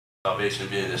Salvation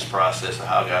being this process of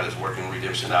how God is working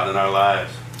redemption out in our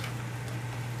lives.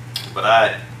 But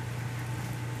I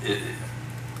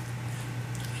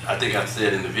think I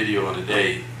said in the video on the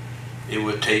day, it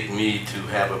would take me to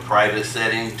have a private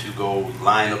setting to go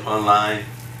line upon line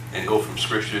and go from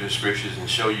scripture to scriptures and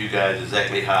show you guys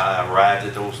exactly how I arrived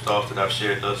at those thoughts that I've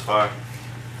shared thus far.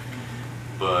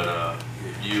 But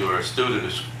if you are a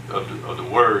student of the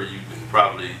Word, you can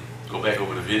probably go back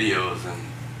over the videos and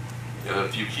a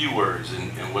few keywords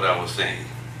in what I was saying.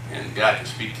 And God can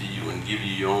speak to you and give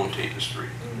you your own tapestry.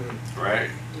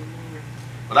 Right?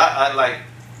 But I like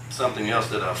something else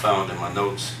that I found in my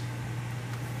notes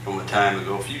from a time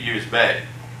ago, a few years back.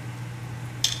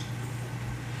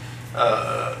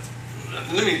 Let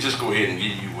me just go ahead and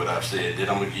give you what I've said. Then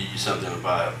I'm going to give you something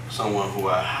about someone who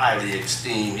I highly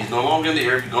esteem. He's no longer in the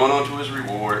earth, he's going on to his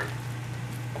reward.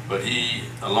 But he,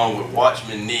 along with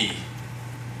Watchman Nee,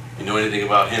 you know anything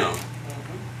about him?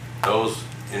 Those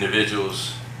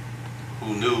individuals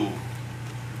who knew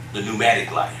the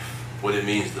pneumatic life, what it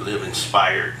means to live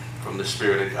inspired from the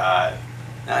Spirit of God,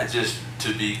 not just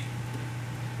to be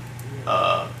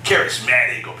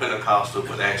charismatic or Pentecostal,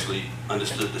 but actually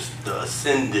understood the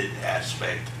ascended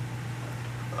aspect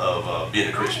of being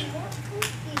a Christian,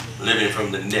 living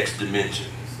from the next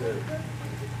dimension.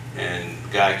 And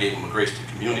God gave them a grace to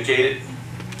communicate it.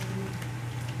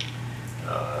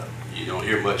 You don't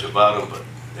hear much about them, but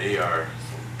they are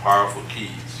some powerful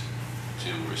keys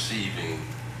to receiving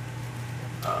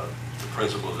the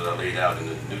principles that are laid out in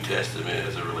the New Testament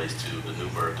as it relates to the new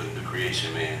birth and the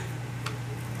creation man.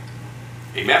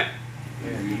 Amen?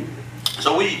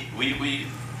 So we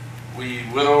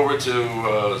went over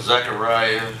to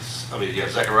Zechariah.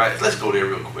 Zechariah. Let's go there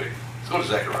real quick. Let's go to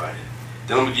Zechariah.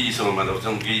 Then I'm going to give you some of my notes.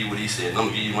 I'm going to give you what he said. And I'm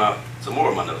going to give you some more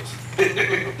of my notes.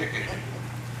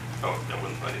 Oh, that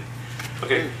wasn't funny.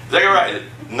 Okay, Zechariah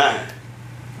 9.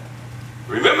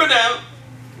 Remember now,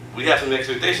 we have some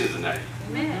expectations tonight.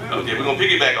 Amen. Okay, we're going to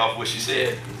piggyback off what she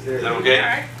said. Is that okay? All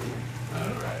right. All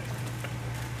right.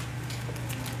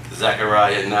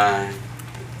 Zechariah 9,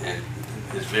 and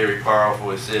it's very powerful.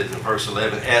 It says in verse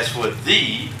 11, "As for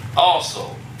thee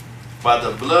also, by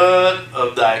the blood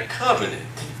of thy covenant,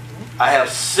 I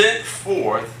have sent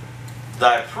forth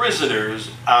thy prisoners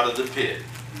out of the pit."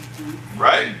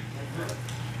 Right?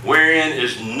 "Wherein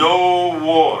is no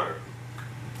water."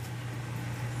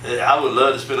 I would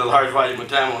love to spend a large volume of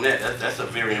time on that. That's a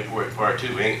very important part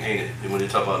too, ain't it? When they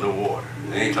talk about no water.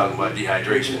 They ain't talking about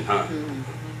dehydration, huh?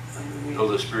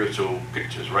 Those are spiritual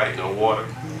pictures, right? No water.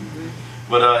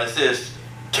 But it says,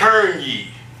 "Turn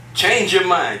ye," change your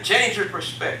mind, change your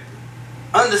perspective.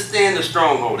 Understand the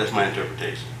stronghold, that's my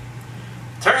interpretation.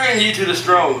 Turn ye to the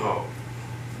stronghold.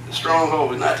 The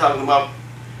stronghold is not talking about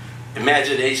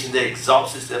imagination that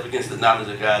exalts itself against the knowledge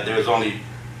of God. There's only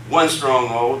one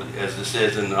stronghold, as it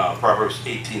says in Proverbs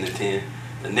 18:10.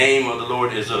 The name of the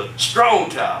Lord is a strong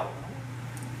tower,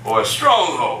 or a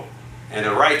stronghold, and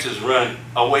the righteous run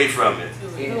away from it.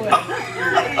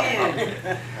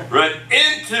 Run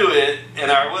into it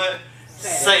and are what?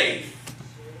 Safe,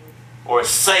 or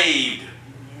saved,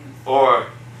 or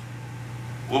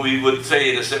what we would say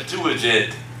in the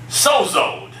Septuagint,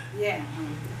 sozoed. Yeah.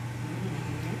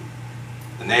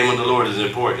 The name of the Lord is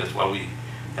important. That's why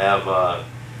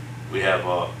we have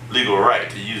legal right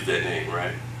to use that name,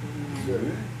 right?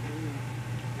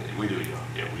 We do, y'all.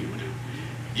 Yeah, we do.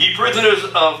 "Ye prisoners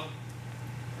of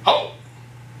hope,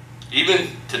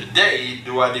 even today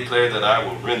do I declare that I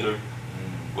will render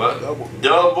what?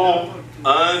 Double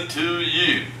unto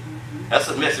you." That's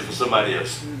a message for somebody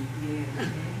else.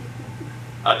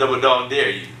 I double dog dare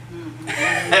you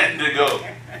to go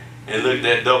and look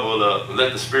that double up and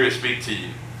let the Spirit speak to you.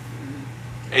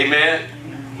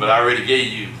 Amen? But I already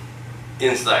gave you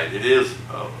insight. It is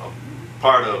a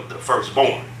part of the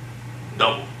firstborn.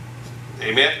 Double.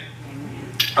 Amen?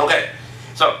 Okay.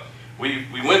 So we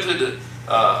went to the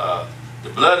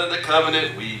blood of the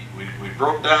covenant. We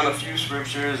broke down a few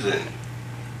scriptures, and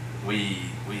we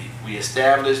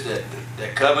established that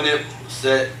that covenant was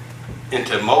set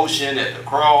into motion at the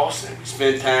cross, and we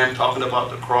spent time talking about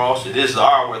the cross. It is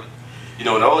our, in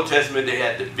the Old Testament they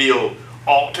had to build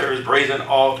altars, brazen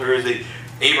altars.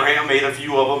 Abraham made a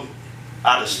few of them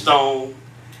out of stone,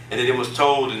 and then it was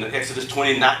told in Exodus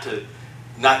 20 not to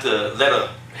let a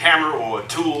hammer or a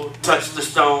tool touch the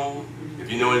stone, if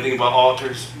you know anything about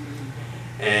altars.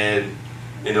 And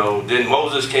then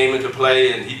Moses came into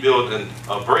play, and he built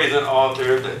a brazen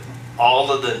altar that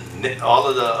all of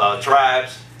the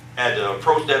tribes had to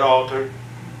approach that altar,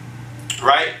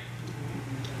 right?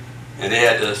 And they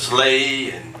had to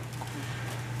slay and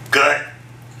gut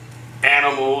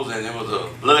animals animals, and it was a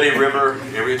bloody river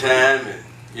every time, and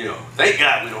you know, thank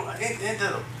God we don't.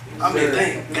 I mean,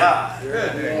 thank God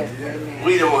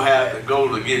we don't have to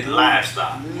go to get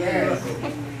livestock.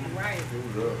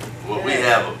 Well, we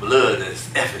have a blood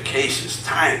that's efficacious,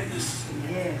 timeless,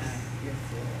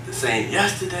 the same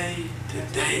yesterday,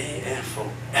 today, and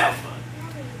forever.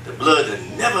 The blood that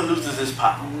never loses its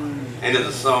power. And there's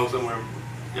a song somewhere.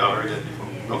 Y'all heard that before?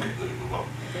 Okay, let me move on.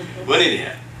 But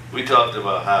anyhow, we talked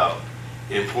about how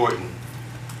important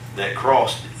that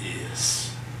cross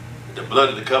is. The blood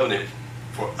of the covenant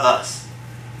for us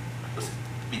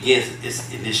begins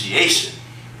its initiation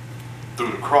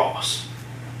through the cross.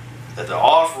 That the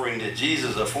offering that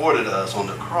Jesus afforded us on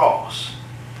the cross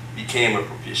became a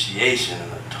propitiation, an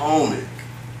atonement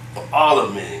for all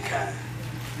of mankind.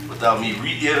 Without me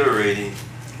reiterating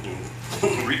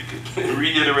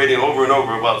over and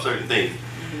over about certain things,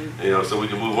 you know, so we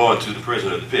can move on to the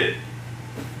prisoner of the pit.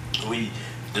 We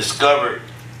discovered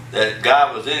that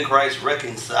God was in Christ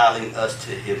reconciling us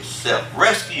to himself,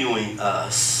 rescuing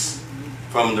us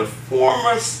from the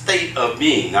former state of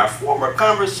being, our former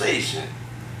conversation.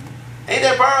 Ain't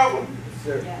that powerful?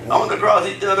 On the cross,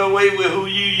 he done away with who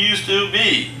you used to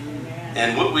be.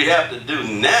 And what we have to do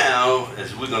now,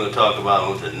 as we're going to talk about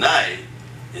on tonight,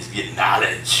 is get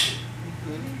knowledge.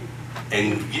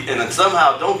 And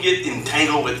somehow don't get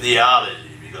entangled with theology,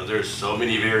 because there's so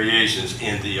many variations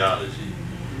in theology.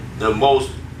 The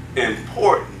most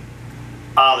important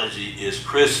ology is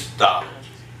Christology.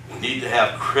 We need to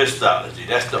have Christology.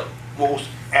 That's the most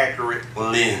accurate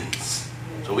lens.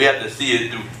 So we have to see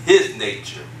it through his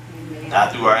nature,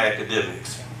 not through our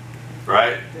academics.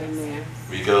 Right?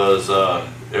 Because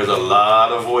there's a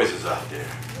lot of voices out there.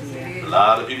 A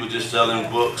lot of people just selling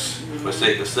books for the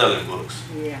sake of selling books.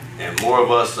 And more of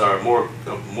us are, more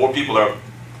people are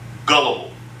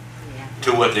gullible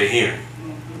to what they're hearing.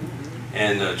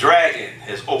 And the dragon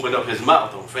has opened up his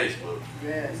mouth on Facebook.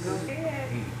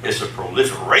 It's a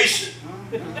proliferation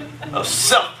of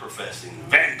self-professing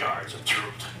vanguards of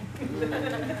truth.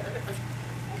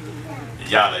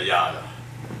 Yada yada.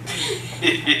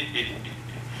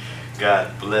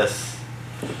 God bless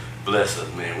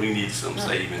us, man. We need some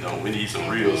saving, though. We need some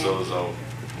real so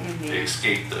to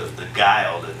escape the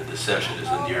guile and the deception that's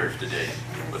in the earth today.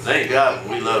 But thank God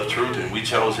when we love truth and we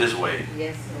chose his way,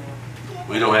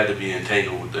 we don't have to be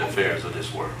entangled with the affairs of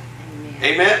this world.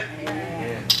 Amen?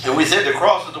 And we said the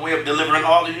cross is the way of delivering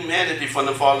all of humanity from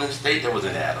the fallen state that was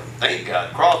in Adam. Thank God.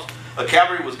 The cross of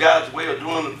Calvary was God's way of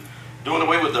doing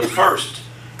away with the first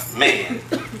man,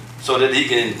 so that he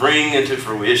can bring into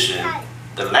fruition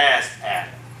the last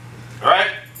Adam.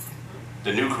 Right?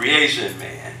 The new creation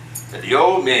man. That the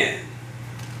old man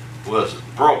was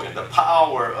broken. The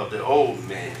power of the old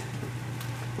man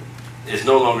is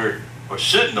no longer, or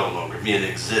should no longer be in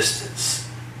existence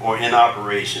or in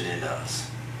operation in us.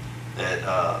 That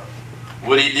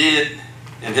what he did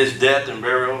in his death and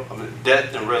burial,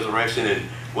 death and resurrection, and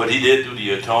what he did through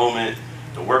the atonement,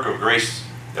 the work of grace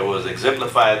that was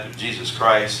exemplified through Jesus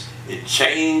Christ, it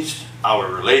changed our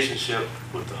relationship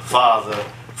with the Father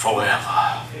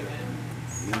forever.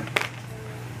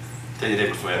 Tell your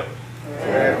neighbor forever.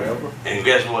 And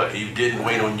guess what? He didn't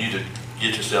wait on you to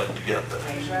get yourself together.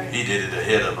 He did it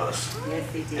ahead of us.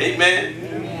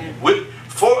 Amen.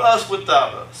 For us,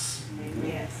 without us.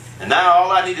 And now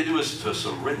all I need to do is to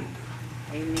surrender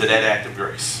to that act of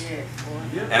grace.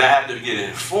 And I have to get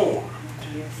informed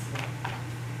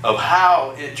of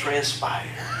how it transpired,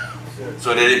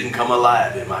 so that it can come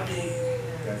alive in my being.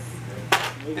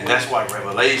 And that's why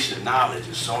revelation, knowledge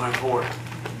is so important.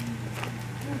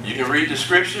 You can read the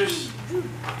scriptures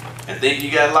and think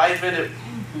you got life in it.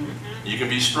 You can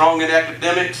be strong in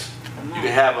academics. You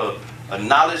can have a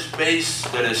knowledge base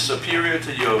that is superior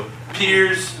to your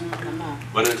peers.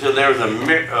 But until there's a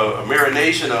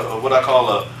marination of what I call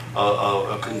a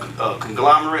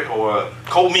conglomerate, or a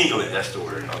commingling, that's the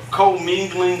word. A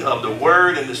commingling of the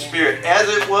word and the spirit as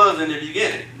it was in the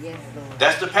beginning.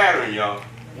 That's the pattern, y'all.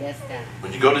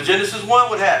 When you go to Genesis 1,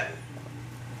 what happened?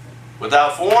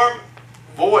 Without form,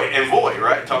 void, and void,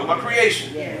 right? Talking about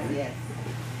creation. Am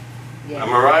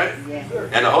I right?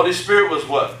 And the Holy Spirit was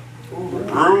what?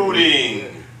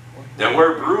 Brooding. That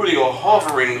word brooding or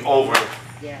hovering over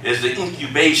is the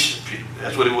incubation period.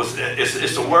 That's what it was.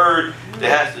 It's a word that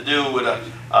has to do with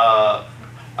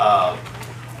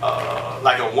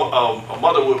like a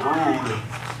mother would brood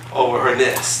over her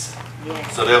nest.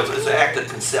 So it's an act of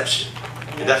conception.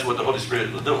 And that's what the Holy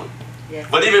Spirit was doing.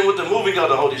 But even with the moving of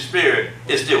the Holy Spirit,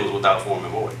 it still was without form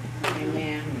and void.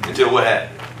 Until what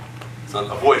happened? So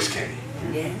a voice came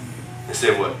and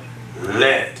said what?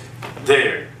 Let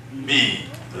there be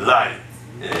light.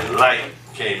 And light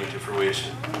came into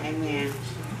fruition. Amen.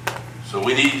 So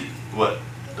we need what?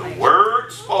 The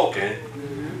word spoken,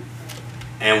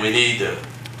 and we need the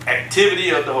activity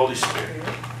of the Holy Spirit.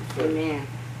 Amen.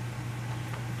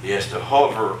 He has to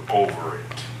hover over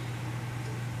it.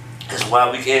 That's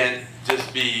why we can't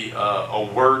just be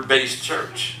a word-based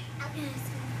church.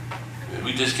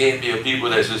 We just can't be a people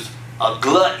that's just a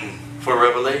glutton for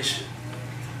revelation.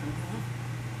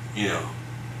 You know,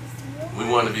 we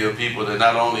want to be a people that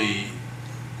not only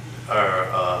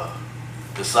are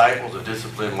disciples or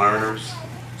disciplined learners,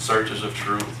 searchers of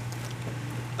truth,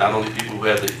 not only people who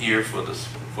have the ear for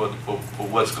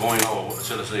what's going on, or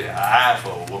should I say, an eye for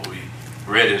what we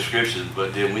read in scriptures,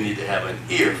 but then we need to have an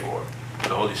ear for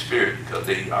the Holy Spirit, because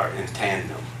they are in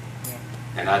tandem.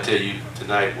 And I tell you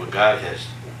tonight, what God has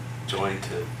joined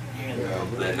to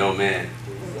let no man.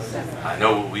 I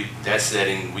know that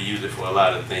setting, we use it for a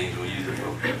lot of things. We use it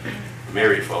for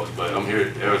married folks, but I'm here.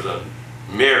 There's a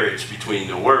marriage between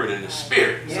the Word and the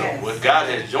Spirit. Yes. So what God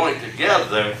has joined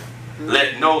together,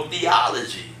 let no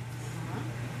theology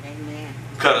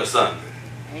cut asunder,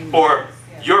 or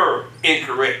your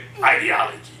incorrect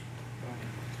ideology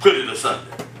put it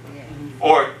asunder,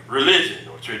 or religion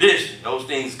or tradition. Those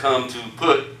things come to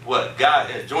put what God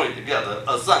has joined together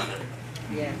asunder.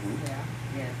 Yes.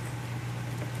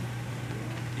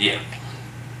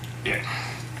 Yeah.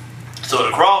 So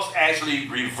the cross actually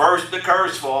reversed the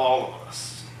curse for all of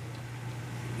us.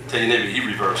 Tell your neighbor, he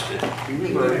reversed it.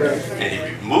 And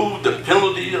he removed the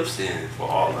penalty of sin for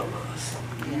all of us.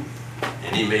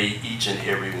 And he made each and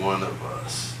every one of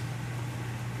us.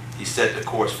 He set the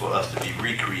course for us to be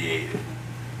recreated,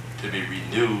 to be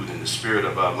renewed in the spirit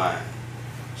of our mind,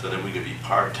 so that we can be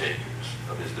partakers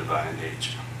of his divine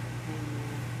nature.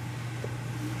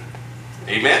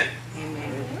 Amen?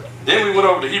 Then we went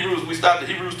over to Hebrews. We stopped at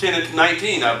Hebrews 10 and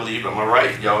 19, I believe. Am I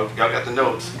right? Y'all got the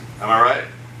notes. Am I right?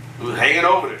 We was hanging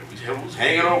over there. We was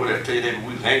hanging over there. Tell you that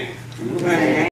we was hanging.